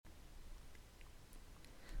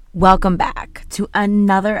Welcome back to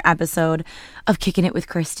another episode of Kicking It with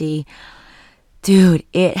Christy. Dude,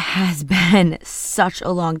 it has been such a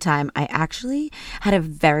long time. I actually had a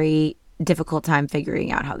very difficult time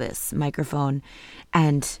figuring out how this microphone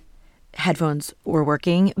and headphones were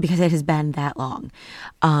working because it has been that long.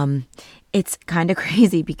 It's kind of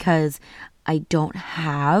crazy because I don't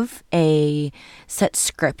have a set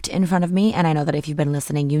script in front of me. And I know that if you've been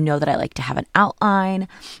listening, you know that I like to have an outline.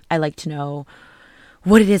 I like to know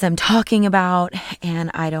what it is I'm talking about, and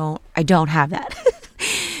I don't have that.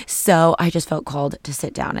 So I just felt called to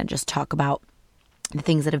sit down and just talk about the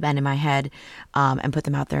things that have been in my head, and put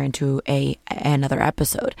them out there into another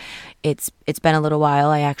episode. It's been a little while.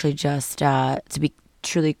 I actually just, to be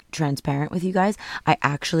truly transparent with you guys, I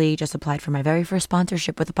actually just applied for my very first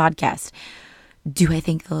sponsorship with a podcast. Do I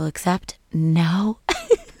think they'll accept? No.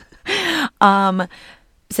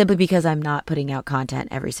 Simply because I'm not putting out content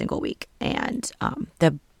every single week. And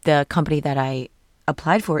the company that I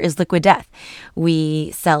applied for is Liquid Death.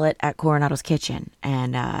 We sell it at Coronado's Kitchen.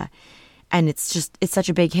 And it's such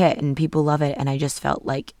a big hit and people love it. And I just felt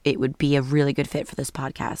like it would be a really good fit for this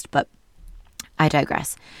podcast. But I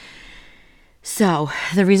digress. So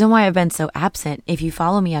the reason why I've been so absent, if you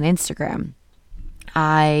follow me on Instagram,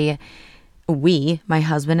 my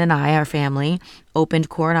husband and I, our family, opened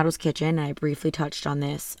Coronado's Kitchen. I briefly touched on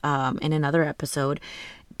this in another episode,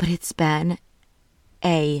 but it's been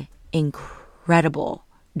a incredible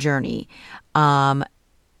journey.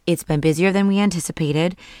 It's been busier than we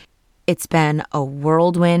anticipated. It's been a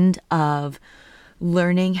whirlwind of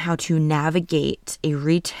learning how to navigate a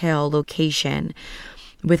retail location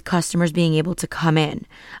with customers being able to come in,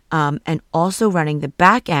 and also running the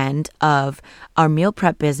back end of our meal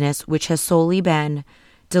prep business, which has solely been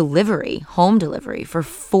home delivery for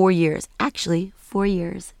 4 years, actually 4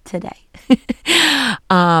 years today.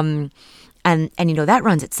 And that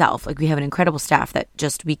runs itself. Like, we have an incredible staff that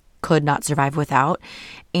just we could not survive without.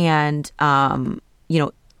 And,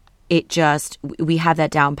 we have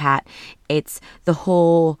that down pat. It's the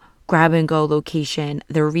whole grab and go location,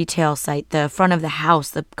 the retail site, the front of the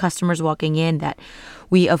house, the customers walking in that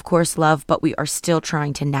we of course love, but we are still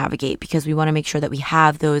trying to navigate because we want to make sure that we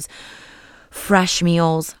have those fresh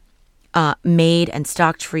meals made and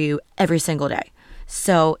stocked for you every single day.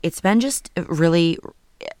 So it's been just really,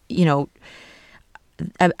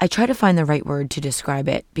 I try to find the right word to describe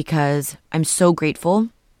it because I'm so grateful.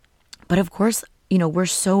 But of course, we're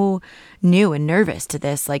so new and nervous to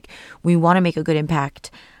this. Like, we want to make a good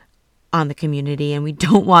impact on the community, and we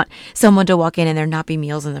don't want someone to walk in and there not be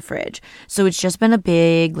meals in the fridge. So it's just been a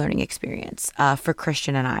big learning experience for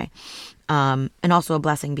Christian and I, and also a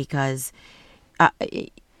blessing because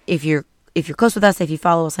if you're close with us, if you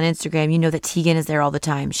follow us on Instagram, you know that Tegan is there all the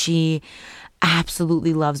time. She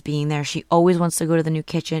absolutely loves being there. She always wants to go to the new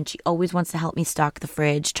kitchen. She always wants to help me stock the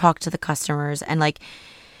fridge, talk to the customers, and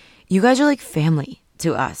you guys are like family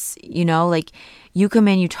to us, you come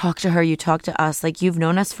in, you talk to her, you talk to us, like you've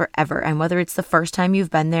known us forever. And whether it's the first time you've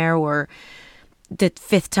been there or the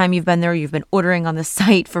fifth time you've been there, you've been ordering on the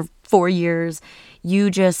site for 4 years, you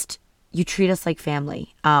treat us like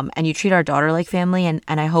family. And you treat our daughter like family. And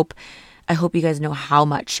I hope you guys know how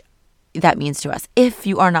much that means to us. If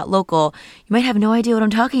you are not local, you might have no idea what I'm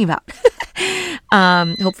talking about.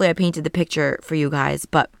 Hopefully I painted the picture for you guys,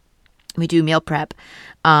 but we do meal prep,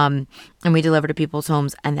 and we deliver to people's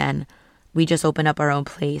homes, and then we just open up our own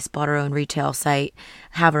place, bought our own retail site,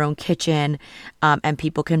 have our own kitchen, and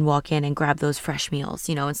people can walk in and grab those fresh meals,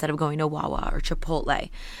 instead of going to Wawa or Chipotle.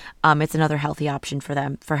 It's another healthy option for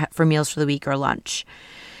them for meals for the week or lunch.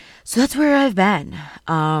 So that's where I've been.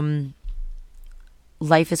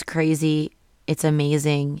 Life is crazy. It's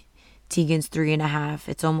amazing. Tegan's 3.5.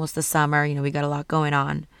 It's almost the summer. We got a lot going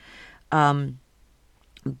on.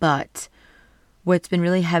 But what's been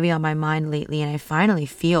really heavy on my mind lately, and I finally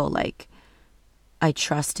feel like I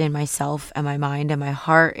trust in myself and my mind and my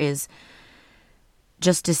heart, is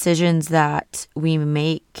just decisions that we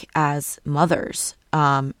make as mothers,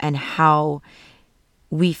 and how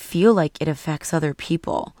we feel like it affects other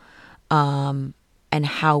people, and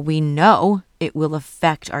how we know it will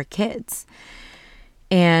affect our kids.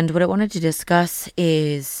 And what I wanted to discuss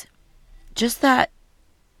is just that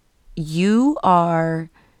you are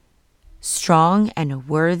strong and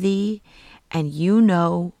worthy, and you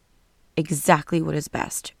know exactly what is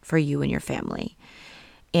best for you and your family.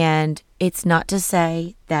 And it's not to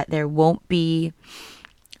say that there won't be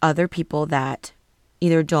other people that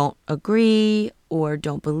either don't agree or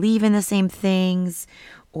don't believe in the same things,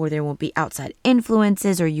 or there won't be outside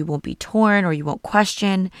influences, or you won't be torn, or you won't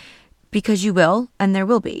question, because you will, and there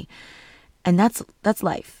will be. And that's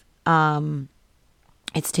life.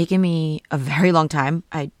 it's taken me a very long time.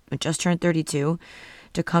 I just turned 32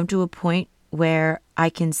 to come to a point where I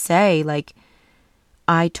can say, like,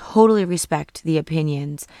 I totally respect the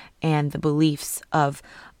opinions and the beliefs of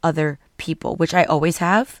other people, which I always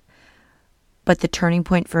have. But the turning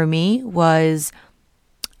point for me was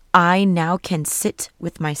I now can sit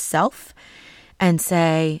with myself and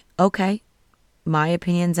say, okay, my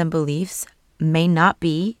opinions and beliefs may not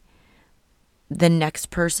be the next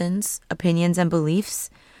person's opinions and beliefs,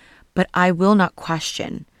 but I will not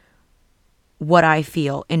question what I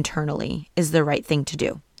feel internally is the right thing to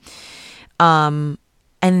do.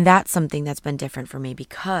 And that's something that's been different for me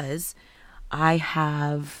because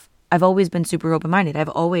I've always been super open-minded. I've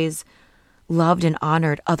always loved and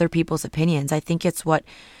honored other people's opinions. I think it's what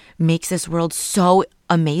makes this world so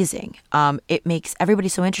amazing. It makes everybody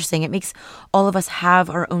so interesting. It makes all of us have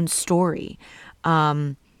our own story.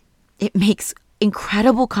 It makes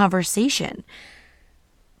incredible conversation,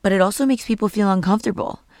 but it also makes people feel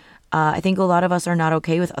uncomfortable. I think a lot of us are not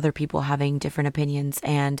okay with other people having different opinions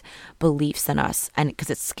and beliefs than us, and because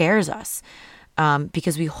it scares us,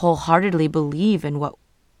 because we wholeheartedly believe in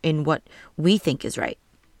what we think is right.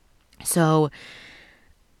 So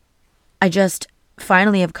I just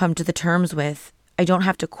finally have come to the terms with I don't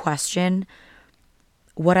have to question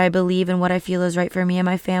what I believe and what I feel is right for me and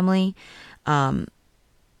my family.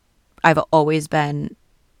 I've always been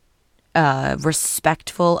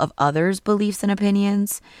respectful of others' beliefs and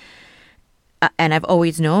opinions. And I've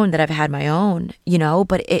always known that I've had my own,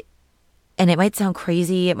 but it might sound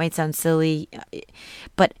crazy, it might sound silly,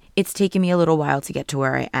 but it's taken me a little while to get to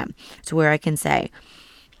where I am, to where I can say,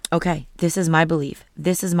 okay, this is my belief,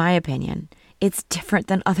 this is my opinion. It's different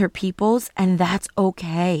than other people's, and that's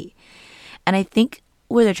okay. And I think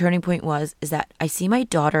where the turning point is that I see my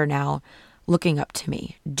daughter now looking up to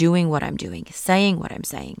me, doing what I'm doing, saying what I'm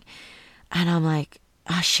saying. And I'm like,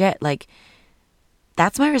 oh shit, like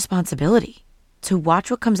that's my responsibility. To watch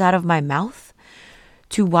what comes out of my mouth,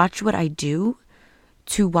 to watch what I do,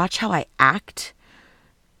 to watch how I act,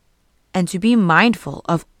 and to be mindful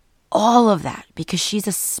of all of that because she's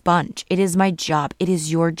a sponge. It is my job. It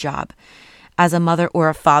is your job as a mother or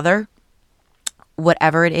a father,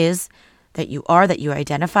 whatever it is that you are, that you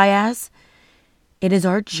identify as. It is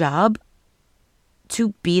our job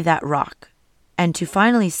to be that rock and to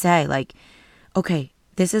finally say, like, okay,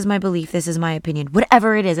 this is my belief. This is my opinion.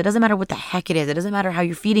 Whatever it is, it doesn't matter what the heck it is. It doesn't matter how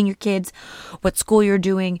you're feeding your kids, what school you're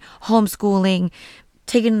doing, homeschooling,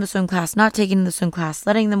 taking the swim class, not taking the swim class,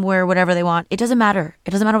 letting them wear whatever they want. It doesn't matter.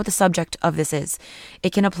 It doesn't matter what the subject of this is.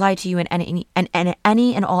 It can apply to you in any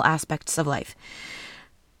and all aspects of life.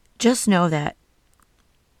 Just know that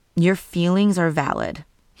your feelings are valid.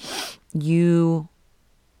 You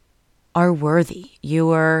are worthy.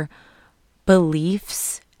 Your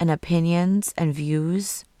beliefs and opinions and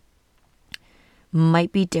views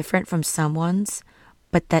might be different from someone's,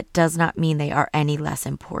 but that does not mean they are any less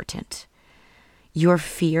important. Your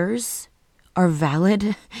fears are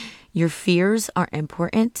valid. Your fears are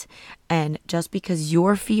important. And just because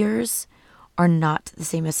your fears are not the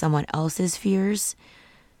same as someone else's fears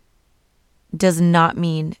does not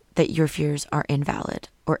mean that your fears are invalid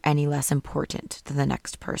or any less important than the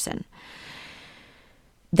next person.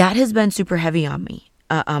 That has been super heavy on me.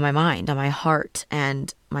 On my mind, on my heart,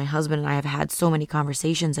 and my husband and I have had so many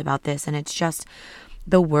conversations about this, and it's just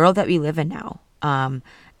the world that we live in now.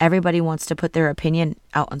 Everybody wants to put their opinion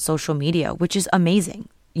out on social media, which is amazing.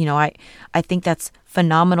 I think that's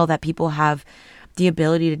phenomenal that people have the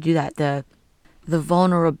ability to do that, the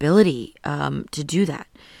vulnerability to do that.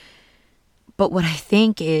 But what I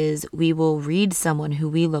think is we will read someone who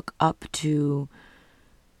we look up to,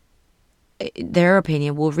 their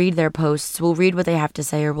opinion, we'll read their posts, we'll read what they have to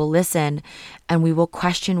say, or we'll listen, and we will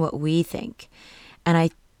question what we think. And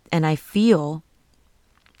I feel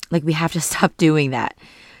like we have to stop doing that.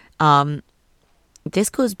 This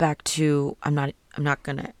goes back to, I'm not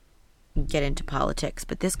gonna get into politics,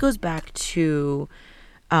 but this goes back to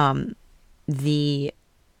the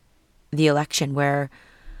election, where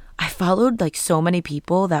I followed like so many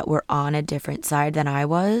people that were on a different side than I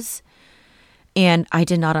was, and I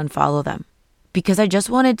did not unfollow them. Because I just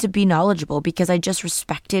wanted to be knowledgeable, because I just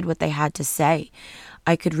respected what they had to say.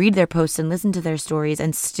 I could read their posts and listen to their stories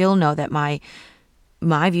and still know that my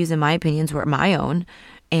views and my opinions were my own,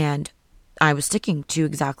 and I was sticking to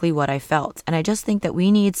exactly what I felt. And I just think that we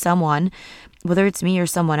need someone, whether it's me or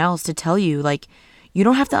someone else, to tell you, like, you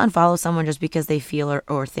don't have to unfollow someone just because they feel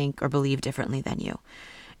or think or believe differently than you.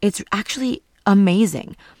 It's actually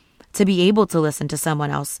amazing to be able to listen to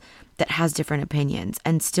someone else that has different opinions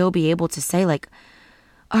and still be able to say, like,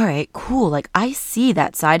 all right, cool. Like, I see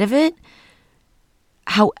that side of it.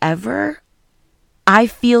 However, I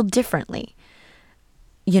feel differently.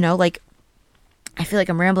 Like, I feel like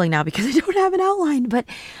I'm rambling now because I don't have an outline, but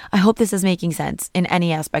I hope this is making sense in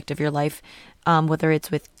any aspect of your life, whether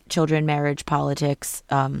it's with children, marriage, politics,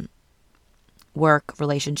 work,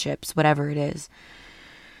 relationships, whatever it is.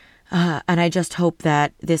 And I just hope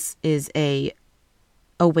that this is a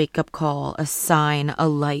wake-up call, a sign, a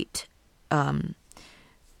light, a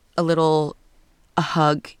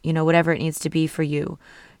hug, whatever it needs to be for you,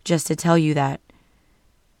 just to tell you that,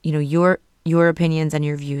 your opinions and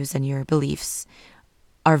your views and your beliefs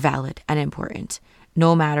are valid and important,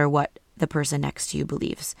 no matter what the person next to you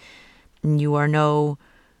believes. You are no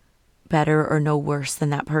better or no worse than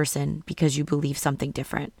that person because you believe something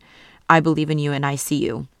different. I believe in you and I see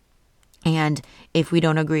you. And if we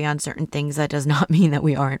don't agree on certain things, that does not mean that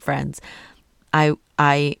we aren't friends.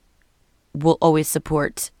 I will always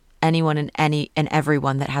support anyone and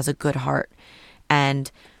everyone that has a good heart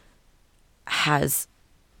and has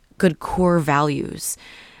good core values.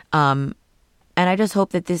 And I just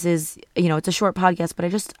hope that this is, it's a short podcast, but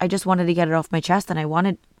I just wanted to get it off my chest. And I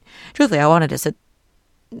wanted to sit,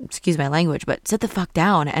 excuse my language, but sit the fuck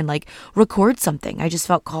down and like record something. I just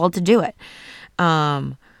felt called to do it.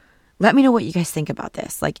 Let me know what you guys think about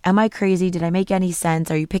this. Like, am I crazy? Did I make any sense?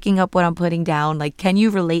 Are you picking up what I'm putting down? Like, can you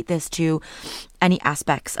relate this to any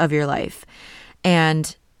aspects of your life?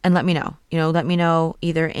 And let me know. Let me know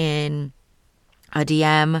either in a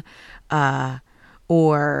DM,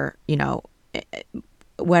 or,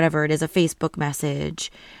 whatever it is, a Facebook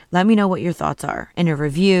message. Let me know what your thoughts are in a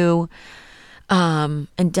review. And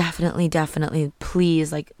definitely,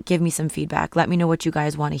 please, like, give me some feedback. Let me know what you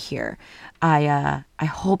guys want to hear. I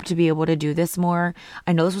hope to be able to do this more.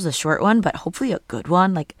 I know this was a short one, but hopefully a good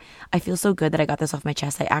one. Like, I feel so good that I got this off my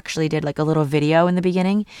chest. I actually did like a little video in the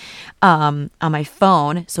beginning, on my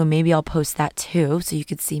phone. So maybe I'll post that too, so you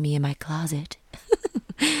could see me in my closet.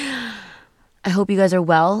 I hope you guys are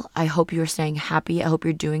well. I hope you're staying happy. I hope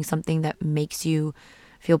you're doing something that makes you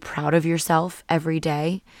feel proud of yourself every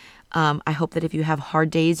day. I hope that if you have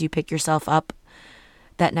hard days, you pick yourself up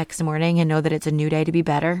that next morning and know that it's a new day to be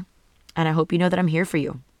better. And I hope you know that I'm here for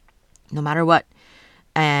you, no matter what.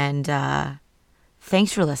 And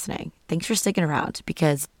thanks for listening. Thanks for sticking around,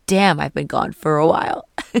 because damn, I've been gone for a while.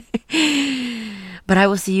 But I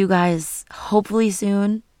will see you guys hopefully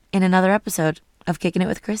soon in another episode of Kicking It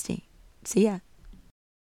with Christy. See ya.